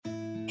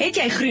Het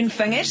jy groen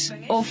vingers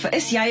of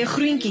is jy 'n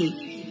groentjie?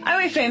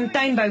 OFM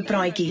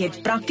Tuinboupraatjie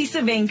het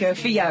praktiese wenke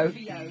vir jou.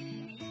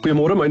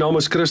 Goeiemôre, my naam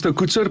is Christo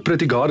Koetser,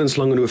 Pretty Gardens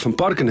lang in OFM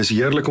Park en is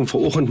heerlik om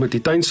vanoggend met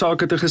die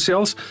tuinsake te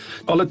gesels.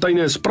 Alle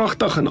tuine is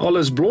pragtig en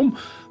alles blom,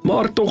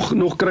 maar tog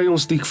nog kry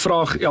ons die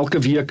vraag elke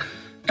week,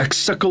 ek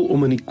sukkel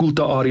om in die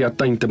koelte area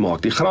tuin te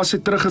maak. Die gras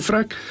het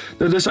teruggevrek.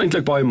 Nou dis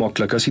eintlik baie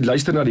maklik. As jy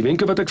luister na die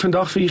wenke wat ek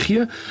vandag vir julle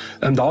gee,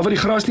 daar waar die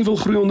gras nie wil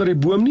groei onder die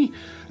boom nie,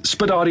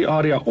 spit daardie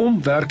area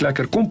om, werk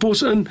lekker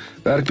kompos in,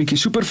 werk bietjie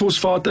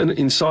superfosfaat in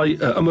en saai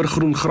 'n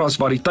immergroen gras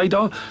variëteit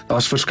daar.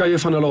 Daar's verskeie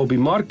van hulle op die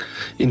mark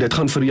en dit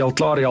gaan vir jou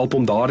klaar help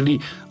om daardie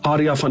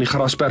area van die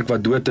grasperk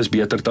wat dood is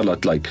beter te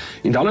laat lyk.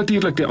 En dan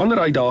natuurlik die ander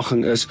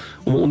uitdaging is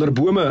om 'n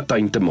onderbome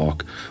tuin te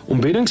maak. Om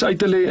beddings uit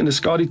te lê in 'n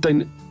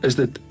skadutuin is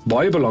dit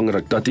baie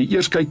belangrik dat jy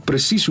eers kyk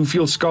presies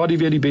hoeveel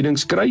skaduwee die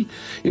beddings kry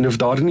en of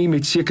daar nie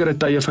met sekere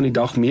tye van die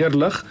dag meer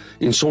lig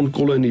en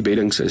sonkolle in die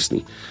beddings is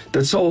nie.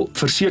 Dit sal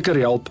verseker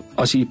help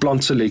as jy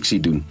plantseleksie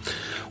doen.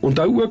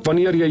 Onthou ook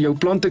wanneer jy jou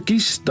plante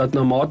kies, dat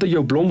na mate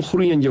jou blom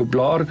groei en jou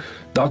blaar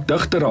dak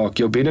digter raak,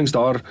 jou beddings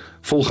daar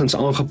volgens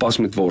aangepas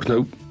moet word.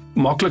 Nou,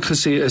 maklik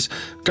gesê is,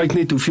 kyk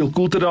net hoeveel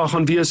koelte daar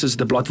gaan wees, is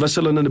dit 'n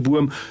bladwisselende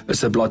boom, is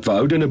dit 'n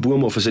bladbehoudende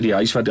boom, of is dit die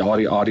huis wat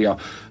daardie area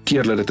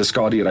keer dat dit 'n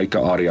skaduryke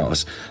area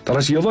is. Daar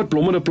is heelwat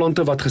blommende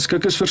plante wat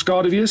geskik is vir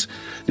skaduwees.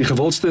 Die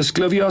gewildste is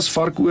clivias,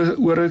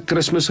 varkore,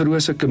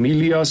 kerstmisrose,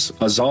 camellias,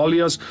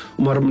 azaleas,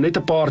 om maar net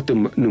 'n paar te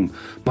noem.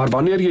 Maar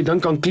wanneer jy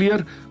dink aan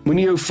kleur,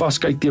 moenie jou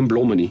vaskyk teen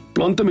blomme nie.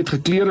 Plante met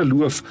gekleurde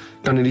loof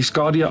kan in die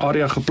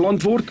skaduarea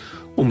geplant word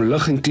om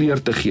lig en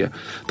kleur te gee.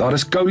 Daar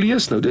is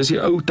coleus, nou dis die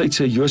ou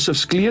tydse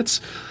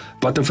Josefskleeds,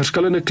 wat in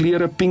verskillende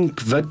kleure,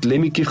 pink, wit,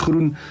 lemmetjie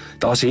groen,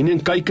 daar's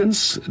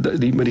henningkuikens,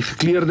 met die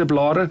gekleurde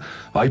blare,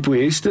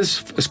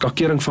 hypoestes, is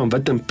skakering van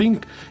wit en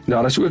pink, en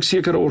daar is ook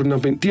sekere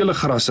ornamentele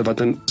grasse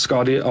wat in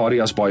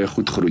skaduareas baie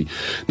goed groei.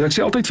 Nou ek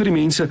sê altyd vir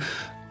die mense,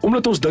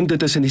 omdat ons dink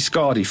dit is in die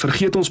skadu,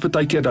 vergeet ons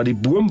baie keer dat die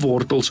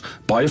boomwortels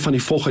baie van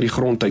die vog uit die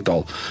grond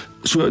uithaal.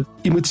 So,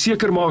 jy moet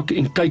seker maak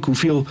en kyk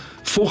hoeveel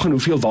vog en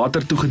hoeveel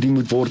water toegedien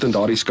moet word in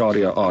daardie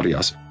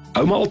skaduareas.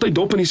 Hou maar altyd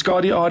dop in die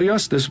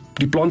skaduareas, dis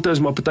die plante is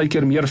maar baie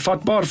keer meer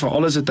vatbaar,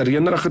 veral as dit 'n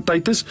reënerige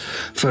tyd is,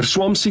 vir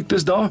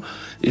swamsiektes daar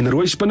en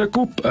rooi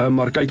spinnekop,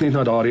 maar kyk net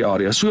na daardie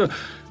area. So,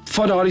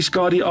 vat daardie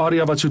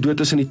skaduarea wat so dood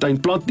is in die tuin,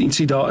 plant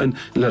ietsie daarin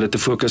en laat dit 'n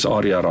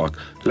fokusarea raak.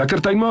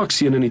 Lekker tuin maak,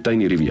 seën in die tuin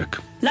hierdie week.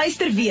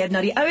 Luister weer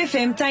na die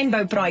OFM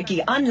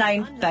Tuinboupraatjie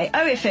aanlyn by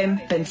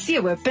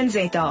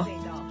ofm.co.za.